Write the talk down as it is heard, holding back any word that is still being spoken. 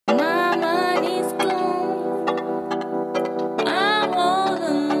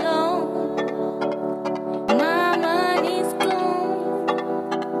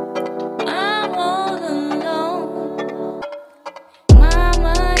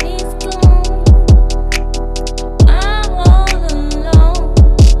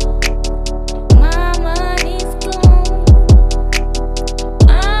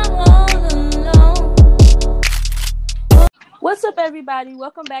everybody.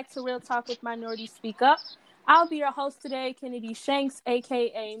 Welcome back to Real Talk with Minority Speak Up. I'll be your host today, Kennedy Shanks,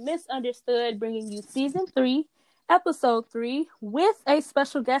 aka Misunderstood, bringing you season 3, episode 3, with a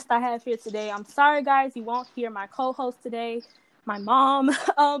special guest I have here today. I'm sorry, guys, you won't hear my co-host today, my mom,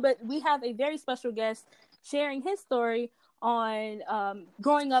 but we have a very special guest sharing his story on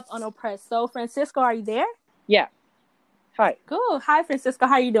growing up unoppressed. So, Francisco, are you there? Yeah. Hi. Cool. Hi, Francisco.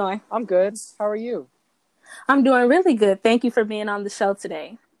 How are you doing? I'm good. How are you? I'm doing really good. Thank you for being on the show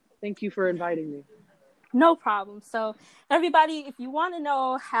today. Thank you for inviting me. No problem. So, everybody, if you want to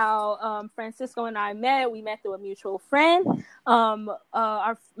know how Francisco and I met, we met through a mutual friend.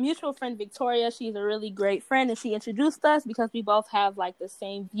 Our mutual friend, Victoria, she's a really great friend, and she introduced us because we both have like the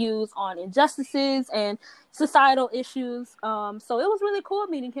same views on injustices and societal issues. So it was really cool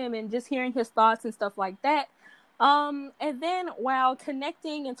meeting him and just hearing his thoughts and stuff like that. And then while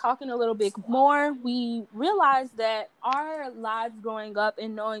connecting and talking a little bit more, we realized that our lives growing up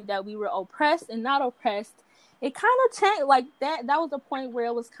and knowing that we were oppressed and not oppressed, it kind of changed. Like that was a point where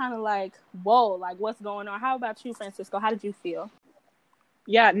it was kind of like, whoa, like what's going on? How about you, Francisco? How did you feel?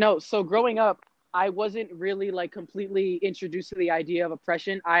 Yeah, no. So growing up, I wasn't really like completely introduced to the idea of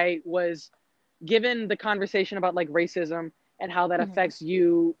oppression. I was given the conversation about like racism and how that affects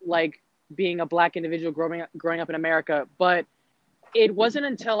you, like being a Black individual growing up in America. But it wasn't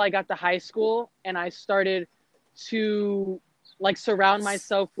until I got to high school and I started to like surround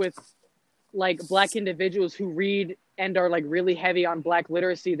myself with like Black individuals who read and are like really heavy on Black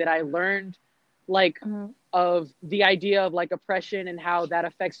literacy that I learned like of the idea of like oppression and how that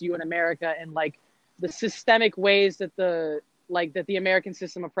affects you in America and like the systemic ways that the American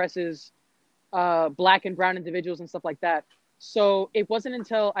system oppresses Black and brown individuals and stuff like that. So it wasn't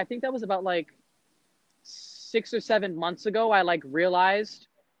until I think that was about like 6 or 7 months ago I like realized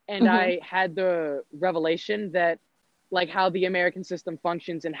and I had the revelation that like how the American system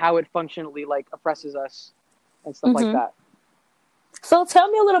functions and how it functionally like oppresses us and stuff like that. So tell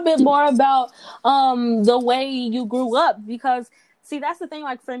me a little bit more about the way you grew up, because see, that's the thing.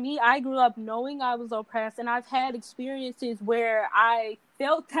 Like for me, I grew up knowing I was oppressed, and I've had experiences where I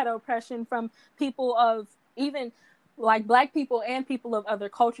felt that oppression from people of even like Black people and people of other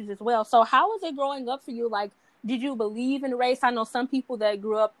cultures as well. So how was it growing up for you? Like, did you believe in race? I know some people that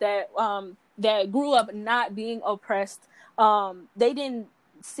grew up not being oppressed. They didn't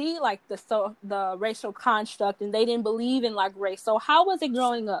see like the racial construct, and they didn't believe in like race. So how was it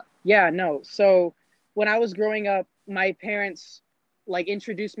growing up? Yeah, no. So when I was growing up, my parents like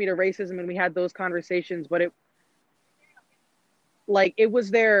introduced me to racism and we had those conversations, but it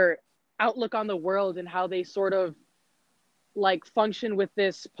was their outlook on the world and how they sort of like function with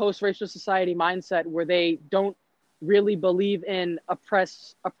this post-racial society mindset where they don't really believe in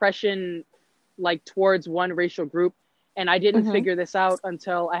oppression like towards one racial group. And I didn't figure this out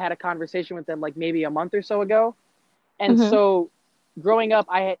until I had a conversation with them like maybe a month or so ago. And so growing up,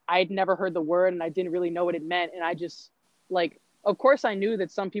 I'd never heard the word and I didn't really know what it meant. And I just like, of course I knew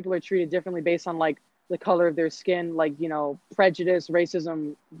that some people are treated differently based on like the color of their skin, like, you know, prejudice,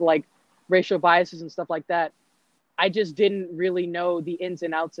 racism, like racial biases and stuff like that. I just didn't really know the ins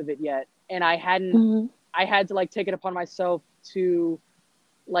and outs of it yet. And I had to like take it upon myself to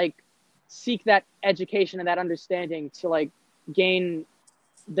like seek that education and that understanding to like gain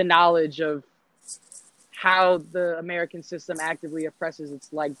the knowledge of how the American system actively oppresses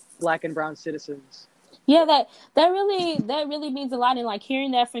its like Black and brown citizens. Yeah, that really means a lot, and like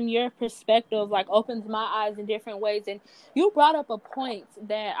hearing that from your perspective like opens my eyes in different ways. And you brought up a point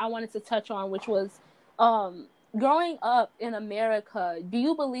that I wanted to touch on, which was growing up in America. Do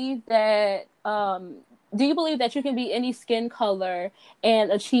you believe that you can be any skin color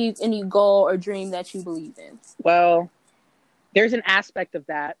and achieve any goal or dream that you believe in? Well, there's an aspect of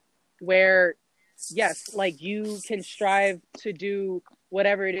that where, yes, like you can strive to do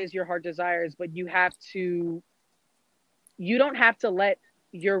whatever it is your heart desires, but you don't have to let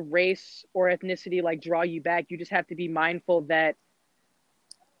your race or ethnicity like draw you back. You just have to be mindful that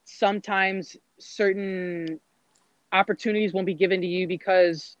sometimes certain opportunities won't be given to you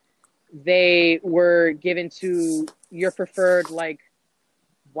because they were given to your preferred like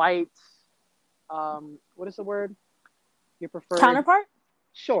white what is the word, your preferred counterpart?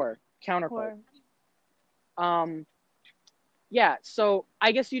 Sure, counterpart. Yeah, so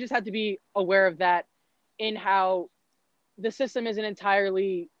I guess you just have to be aware of that in how the system isn't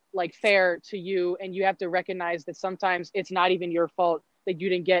entirely like fair to you, and you have to recognize that sometimes it's not even your fault that you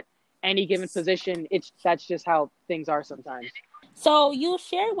didn't get any given position. That's just how things are sometimes. So you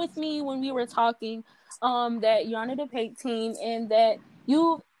shared with me when we were talking that you're on a debate team and that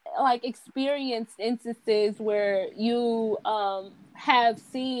you like experienced instances where you have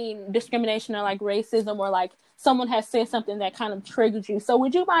seen discrimination or like racism, or like someone has said something that kind of triggered you. So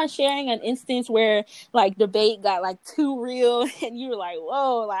would you mind sharing an instance where like debate got like too real and you were like,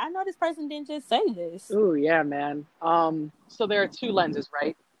 whoa, like I know this person didn't just say this? Ooh, yeah, man. So there are two lenses,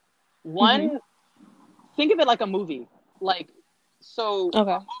 right? One, think of it like a movie. Like, so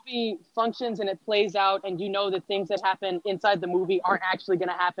Okay. a movie functions and it plays out, and you know that things that happen inside the movie aren't actually going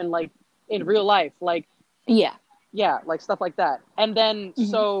to happen like in real life. Like, Yeah. like stuff like that. And then,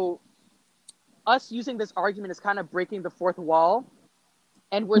 so us using this argument is kind of breaking the fourth wall.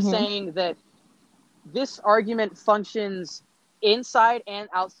 And we're saying that this argument functions inside and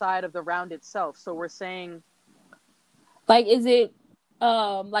outside of the round itself. So we're saying, like, is it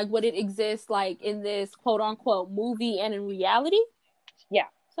like would it exist like in this quote unquote movie and in reality? Yeah.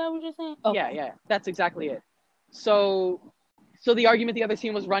 Is that what you're saying? Okay. Yeah, that's exactly it. So the argument the other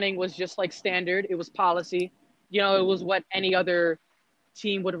team was running was just like standard. It was policy. You know, it was what any other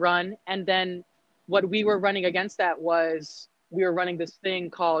team would run. And then what we were running against that was we were running this thing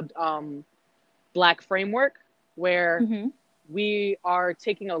called Black Framework, where we are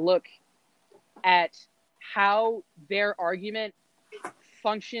taking a look at how their argument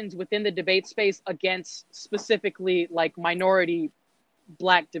functions within the debate space against specifically like minority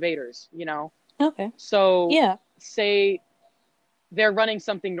Black debaters, you know? Okay. So yeah, say they're running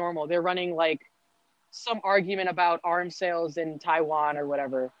something normal. They're running like some argument about arms sales in Taiwan or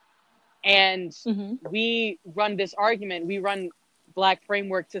whatever. And we run this argument, we run Black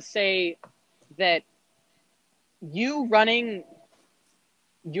Framework to say that you running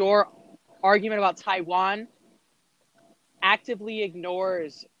your argument about Taiwan actively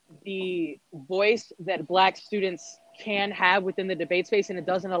ignores the voice that Black students can have within the debate space, and it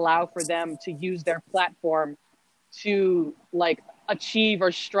doesn't allow for them to use their platform to like achieve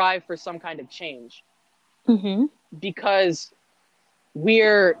or strive for some kind of change. Because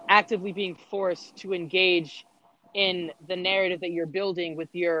we're actively being forced to engage in the narrative that you're building with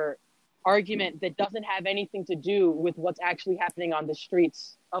your argument that doesn't have anything to do with what's actually happening on the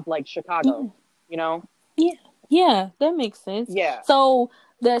streets of like Chicago, you know? Yeah, that makes sense. Yeah. So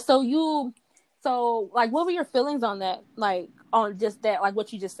like what were your feelings on that? Like on just that, like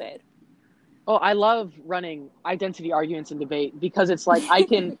what you just said? Oh, I love running identity arguments in debate because it's like I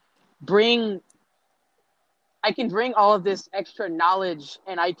can bring all of this extra knowledge,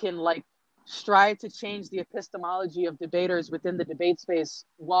 and I can like strive to change the epistemology of debaters within the debate space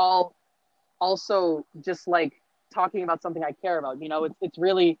while also just like talking about something I care about. You know, it's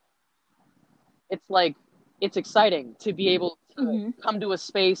really, it's like, it's exciting to be able to come to a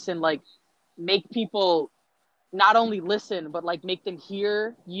space and like make people not only listen, but like make them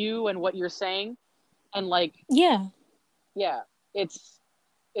hear you and what you're saying. And like, yeah, it's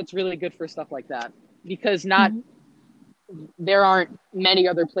really good for stuff like that, because there aren't many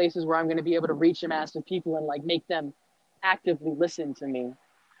other places where I'm going to be able to reach a mass of people and like make them actively listen to me.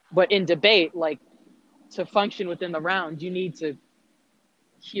 But in debate, like to function within the round, you need to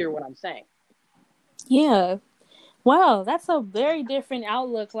hear what I'm saying. Yeah. Wow, that's a very different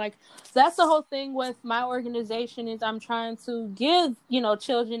outlook. Like, that's the whole thing with my organization is I'm trying to give,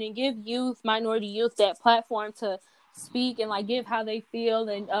 children and give youth, minority youth, that platform to speak and like give how they feel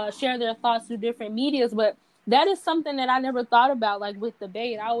and share their thoughts through different medias. But that is something that I never thought about, like with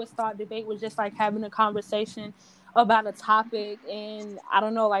debate. I always thought debate was just like having a conversation about a topic, and I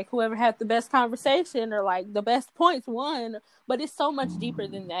don't know, like whoever had the best conversation or like the best points won. But it's so much deeper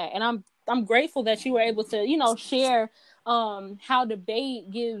than that, and I'm grateful that you were able to share how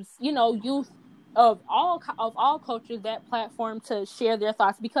debate gives youth of all cultures that platform to share their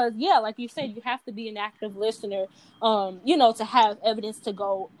thoughts, because like you said, you have to be an active listener to have evidence to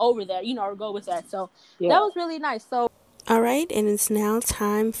go over that or go with that. So that was really nice. So all right, and it's now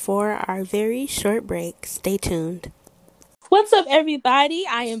time for our very short break. Stay tuned. What's up, everybody?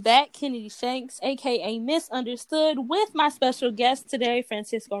 I am back, Kennedy Shanks, aka Misunderstood, with my special guest today,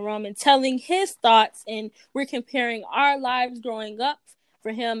 Francisco Roman, telling his thoughts, and we're comparing our lives growing up.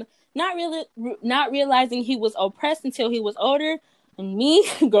 For him, not realizing he was oppressed until he was older, and me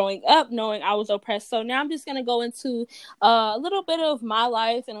growing up knowing I was oppressed. So now I'm just going to go into a little bit of my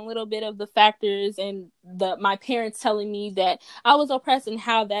life and a little bit of the factors and my parents telling me that I was oppressed and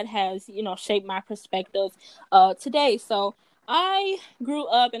how that has, shaped my perspective today. So I grew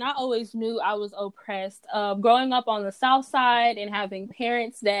up and I always knew I was oppressed. Growing up on the South Side and having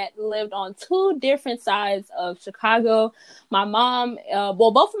parents that lived on two different sides of Chicago. My mom,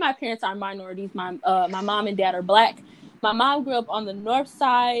 both of my parents are minorities. My mom and dad are Black. my mom grew up on the north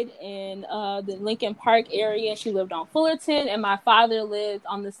side in the Lincoln Park area. She lived on Fullerton, and my father lived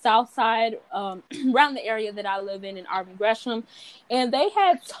on the south side, around the area that I live in Arvin Gresham. And they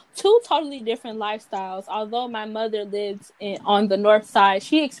had two totally different lifestyles. Although my mother lived on the north side,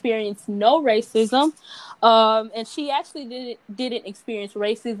 she experienced no racism. And she actually didn't experience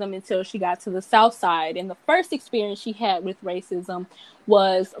racism until she got to the south side. And the first experience she had with racism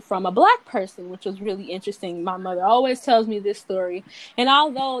was from a black person, which was really interesting. My mother always tells me this story. And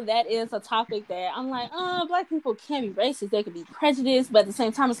although that is a topic that I'm like, black people can't be racist, they could be prejudiced, but at the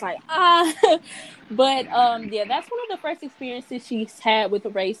same time it's like, but yeah, that's one of the first experiences she's had with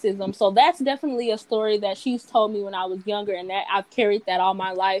racism. So that's definitely a story that she's told me when I was younger, and that I've carried that all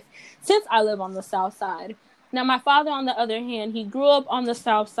my life since I live on the south side. Now, my father, on the other hand, he grew up on the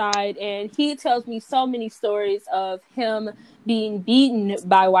south side, and he tells me so many stories of him being beaten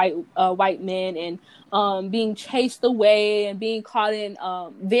by white men, and being chased away, and being caught in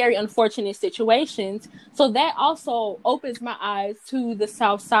very unfortunate situations. So that also opens my eyes to the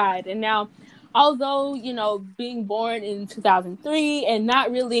south side. And now, although, being born in 2003 and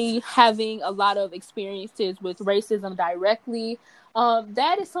not really having a lot of experiences with racism directly,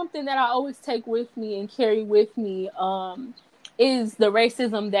 that is something that I always take with me and carry with me, is the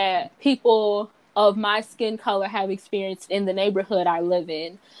racism that people of my skin color have experienced in the neighborhood I live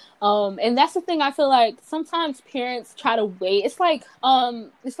in. And that's the thing. I feel like sometimes parents try to wait. It's like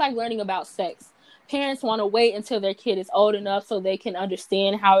learning about sex. Parents want to wait until their kid is old enough so they can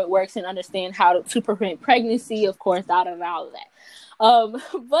understand how it works and understand how to prevent pregnancy, of course, out of all of that.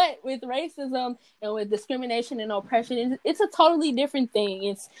 But with racism and with discrimination and oppression, it's a totally different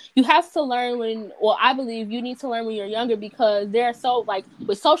thing. You have to learn I believe you need to learn when you're younger, because they're so, like,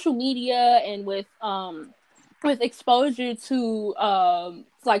 with social media and with exposure to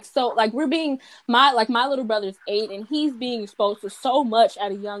we're being, my little brother's 8 and he's being exposed to so much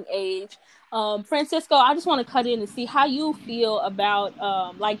at a young age. Francisco, I just want to cut in and see how you feel about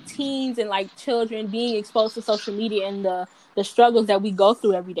teens and children being exposed to social media and the struggles that we go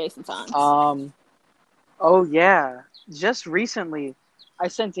through every day sometimes. Oh yeah. Just recently, I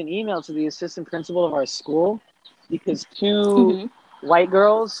sent an email to the assistant principal of our school because two white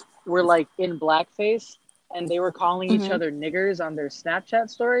girls were in blackface and they were calling each other niggers on their Snapchat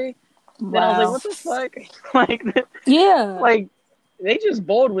story. Wow. Then I was like, what the fuck? Yeah. They just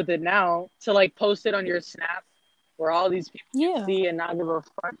bold with it now to post it on your Snap where all these people can see and not give a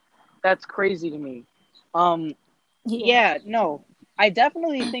fuck. That's crazy to me. Yeah, no, I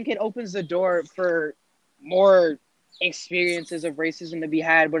definitely think it opens the door for more experiences of racism to be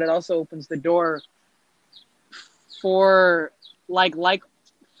had, but it also opens the door for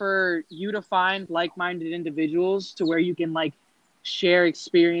for you to find like-minded individuals to where you can share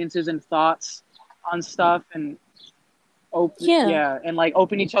experiences and thoughts on stuff and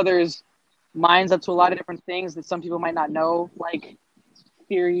open each other's minds up to a lot of different things that some people might not know, like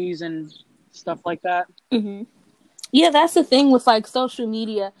theories and stuff like that. Mm-hmm. Yeah, that's the thing with social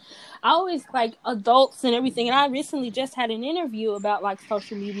media. I always adults and everything, and I recently just had an interview about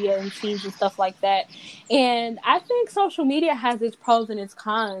social media and teens and stuff like that. And I think social media has its pros and its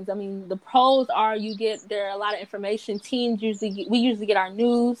cons. I mean, the pros are there are a lot of information. Teens we usually get our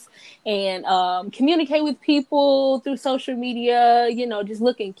news and communicate with people through social media. Just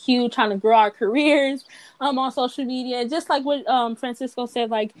looking cute, trying to grow our careers on social media. Just like what Francisco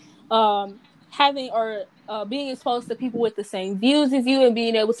said, having or being exposed to people with the same views as you and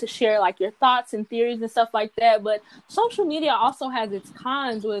being able to share your thoughts and theories and stuff like that. But social media also has its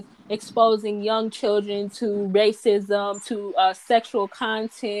cons with exposing young children to racism, to sexual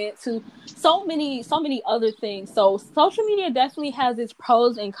content, to so many other things. So social media definitely has its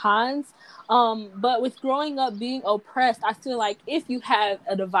pros and cons. But with growing up being oppressed, I feel like if you have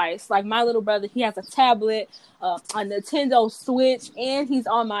a device, like my little brother, he has a tablet, a Nintendo Switch, and he's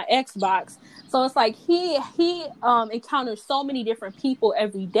on my Xbox. So it's he encounters so many different people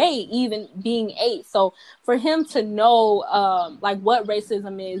every day, even being 8. So for him to know what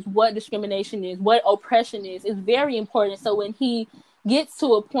racism is, what discrimination is, what oppression is very important. So when he gets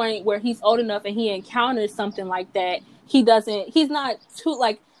to a point where he's old enough and he encounters something like that, he's not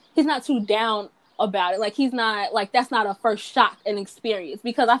too down about it. He's not that's not a first shock and experience,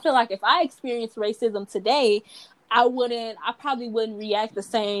 because I feel if I experienced racism today, I probably wouldn't react the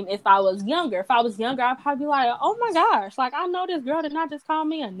same if I was younger. If I was younger, I'd probably be oh my gosh, I know this girl did not just call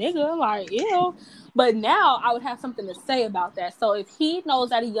me a nigga, ew. But now I would have something to say about that. So if he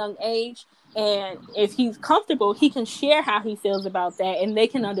knows at a young age, and if he's comfortable, he can share how he feels about that, and they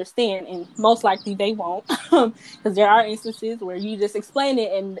can understand. And most likely they won't, because there are instances where you just explain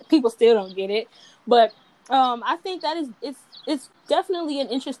it and people still don't get it. But I think that it's definitely an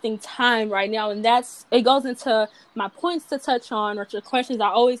interesting time right now, and it goes into my points to touch on, or the questions I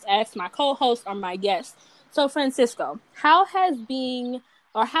always ask my co-host or my guest. So, Francisco, how has being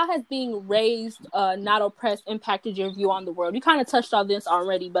raised, not oppressed, impacted your view on the world? You kind of touched on this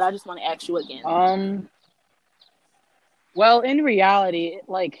already, but I just want to ask you again. Well, in reality,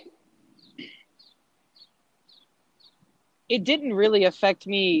 it didn't really affect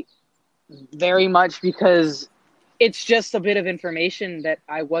me very much because it's just a bit of information that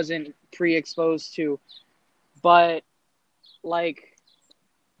I wasn't pre-exposed to. But,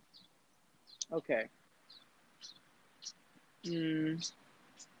 okay.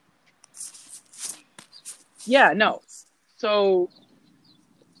 Yeah, no. So,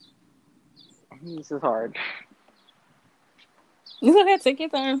 this is hard. You go ahead, take your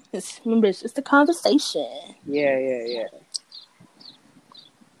turn. Remember, it's just a conversation. Yeah.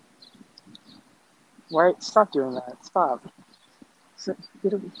 Right? Stop doing that. Stop.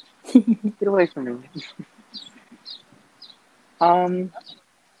 Get away from me.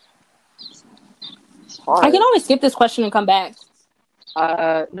 It's hard. I can always skip this question and come back.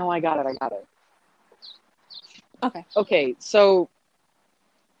 No, I got it. Okay, so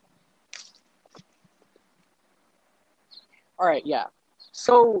all right, yeah.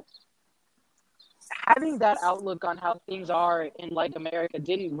 So having that outlook on how things are in America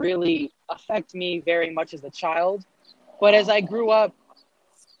didn't really affect me very much as a child, but as I grew up,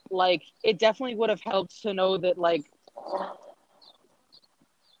 it definitely would have helped to know that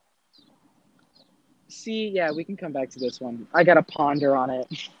we can come back to this one. I gotta ponder on it.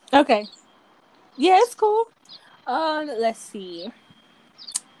 Okay. Yeah, it's cool. Let's see.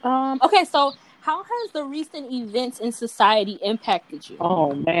 Okay, so how has the recent events in society impacted you?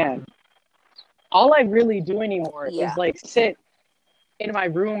 Oh man. All I really do anymore is sit in my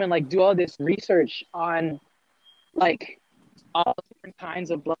room and do all this research on all different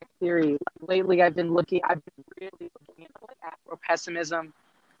kinds of Black theory. Lately I've been really looking at Afro-pessimism,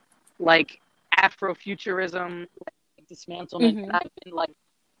 Afrofuturism, dismantlement, and I've been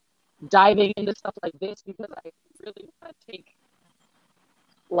diving into stuff like this because I really want to take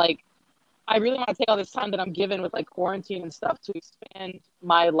all this time that I'm given with quarantine and stuff to expand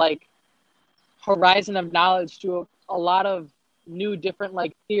my horizon of knowledge to a lot of new different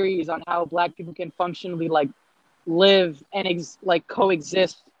theories on how Black people can functionally live and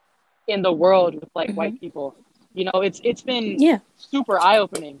coexist in the world with white people. You know, it's been super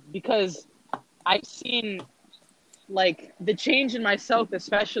eye-opening because I've seen the change in myself,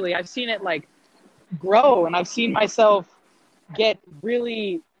 especially I've seen it grow, and I've seen myself get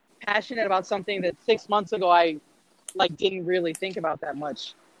really passionate about something that 6 months ago I didn't really think about that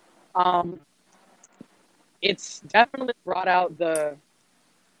much. It's definitely brought out the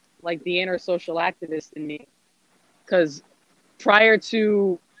inner social activist in me, because prior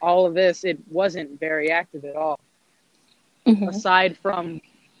to all of this, it wasn't very active at all. Aside from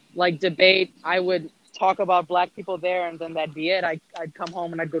debate, I would talk about Black people there, and then that'd be it. I'd come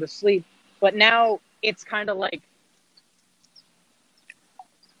home and I'd go to sleep. But now it's kind of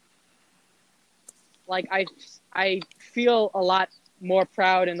I feel a lot more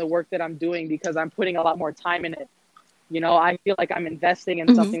proud in the work that I'm doing because I'm putting a lot more time in it. You know, I feel like I'm investing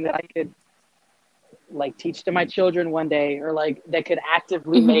in something that I could teach to my children one day, or that could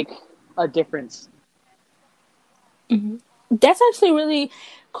actively make a difference. That's actually really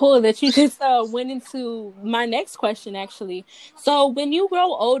cool that you just went into my next question, actually. So when you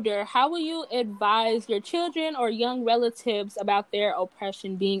grow older, how will you advise your children or young relatives about their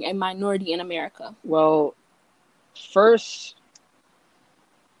oppression being a minority in America? Well, first,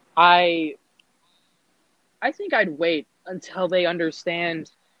 I think I'd wait until they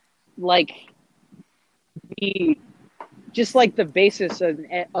understand the basis of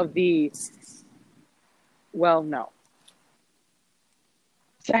the, well, no.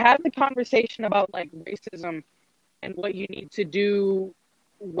 To have the conversation about racism and what you need to do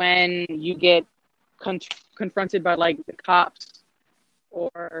when you get confronted by the cops,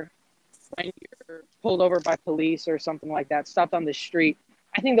 or when you're pulled over by police or something like that, stopped on the street.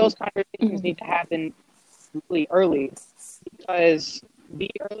 I think those conversations need to happen really early, because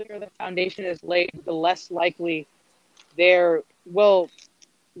the earlier the foundation is laid, the less likely the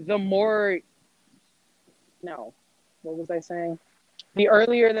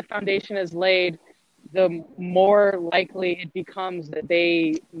earlier the foundation is laid, the more likely it becomes that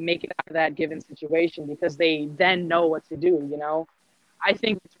they make it out of that given situation, because they then know what to do, you know? I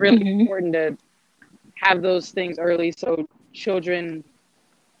think it's really important to have those things early, so children,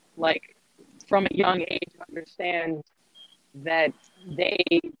 from a young age, understand that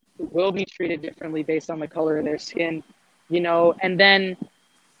they will be treated differently based on the color of their skin, and then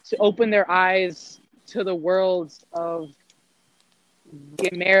to open their eyes to the worlds of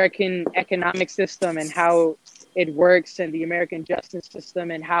the American economic system and how it works, and the American justice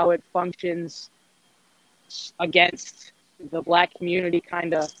system and how it functions against the Black community,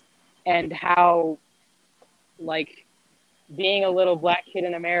 kind of, and how, like, being a little Black kid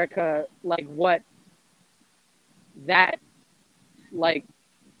in America, like, what that, like,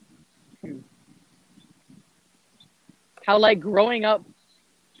 how, like, growing up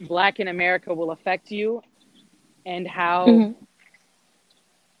Black in America will affect you, and how,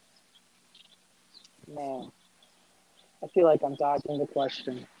 man, I feel like I'm dodging the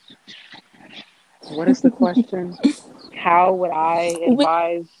question. What is the question? How would I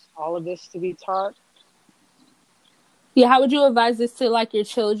advise all of this to be taught? Yeah, how would you advise this to, like, your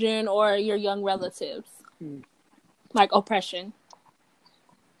children or your young relatives? Like, oppression.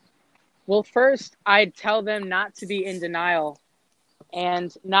 Well, first, I'd tell them not to be in denial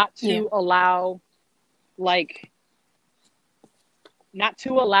and not to allow, like, not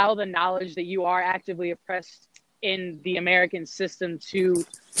to allow the knowledge that you are actively oppressed in the American system to,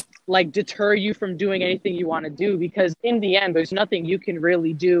 like, deter you from doing anything you want to do, because in the end, there's nothing you can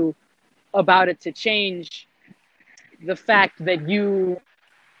really do about it to change the fact that you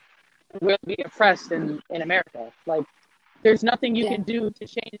will be oppressed in America. Like, there's nothing you can do to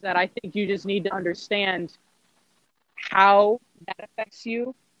change that. I think you just need to understand how that affects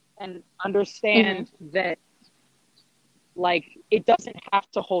you and understand that, like, it doesn't have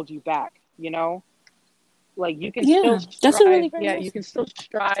to hold you back, Like, you can still strive. That's a really great you can still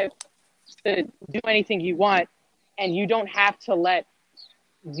strive to do anything you want, and you don't have to let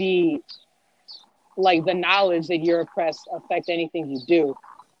the knowledge that you're oppressed affect anything you do.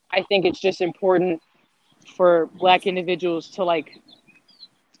 I think it's just important for Black individuals to, like,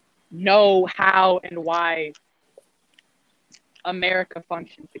 know how and why America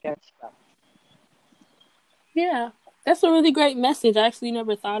functions against them. Yeah, that's a really great message. I actually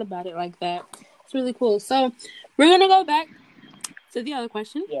never thought about it like that. It's really cool. So we're going to go back to the other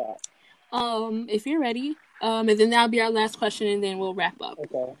question. Yeah. If you're ready. And then that'll be our last question, and then we'll wrap up.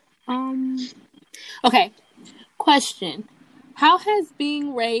 Okay. Okay. Question. How has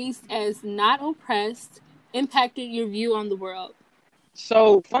being raised as not oppressed impacted your view on the world?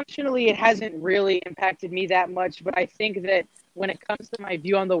 So functionally, it hasn't really impacted me that much, but I think that when it comes to my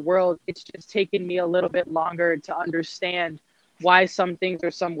view on the world, it's just taken me a little bit longer to understand why some things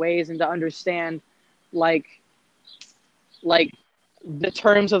are some ways, and to understand, like the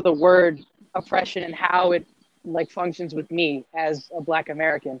terms of the word oppression and how it, like, functions with me as a Black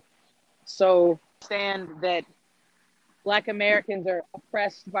American. So understand that Black Americans are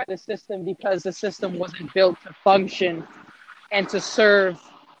oppressed by the system because the system wasn't built to function and to serve,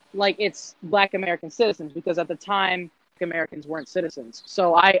 like, its Black American citizens, because at the time Americans weren't citizens.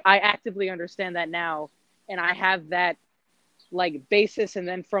 So I actively understand that now, and I have that, like, basis, and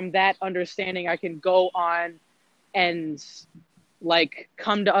then from that understanding I can go on and, like,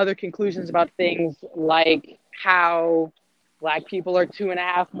 come to other conclusions about things, like how Black people are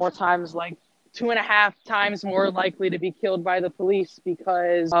 2.5 times more likely to be killed by the police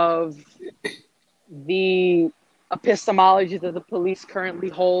because of the epistemology that the police currently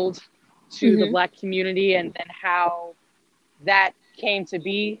hold to the Black community, and then how that came to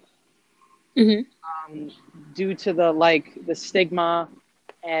be due to the stigma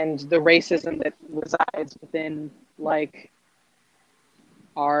and the racism that resides within, like,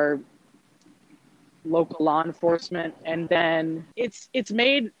 our local law enforcement. And then it's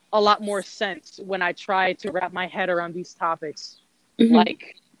made a lot more sense when I try to wrap my head around these topics,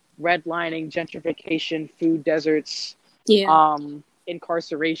 like redlining, gentrification, food deserts,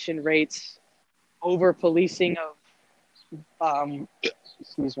 incarceration rates, over policing of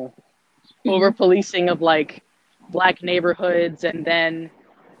over policing of, like, Black neighborhoods, and then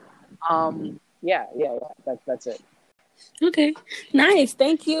that's it. Okay, nice.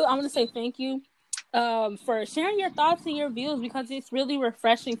 Thank you. I want to say thank you for sharing your thoughts and your views, because it's really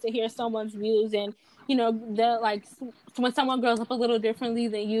refreshing to hear someone's views, and when someone grows up a little differently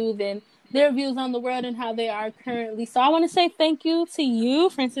than you, then their views on the world and how they are currently. So I want to say thank you to you,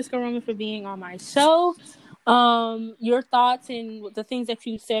 Francisco Roman, for being on my show. Your thoughts and the things that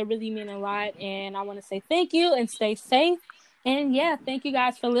you said really mean a lot, and I want to say thank you and stay safe. And yeah, thank you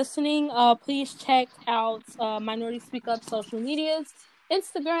guys for listening. Please check out Minorities Speak Up social medias.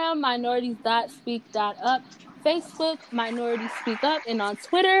 Instagram, minorities.speak.up. Facebook, Minorities Speak Up. And on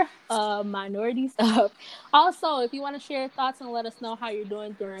Twitter, Minorities Up. Also, if you want to share your thoughts and let us know how you're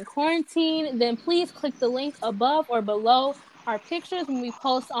doing during quarantine, then please click the link above or below our pictures when we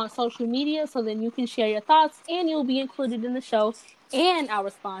post on social media, so then you can share your thoughts and you'll be included in the show and I'll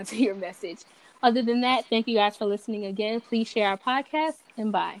respond to your message. Other than that, thank you guys for listening again. Please share our podcast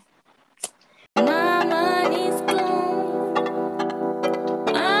and bye.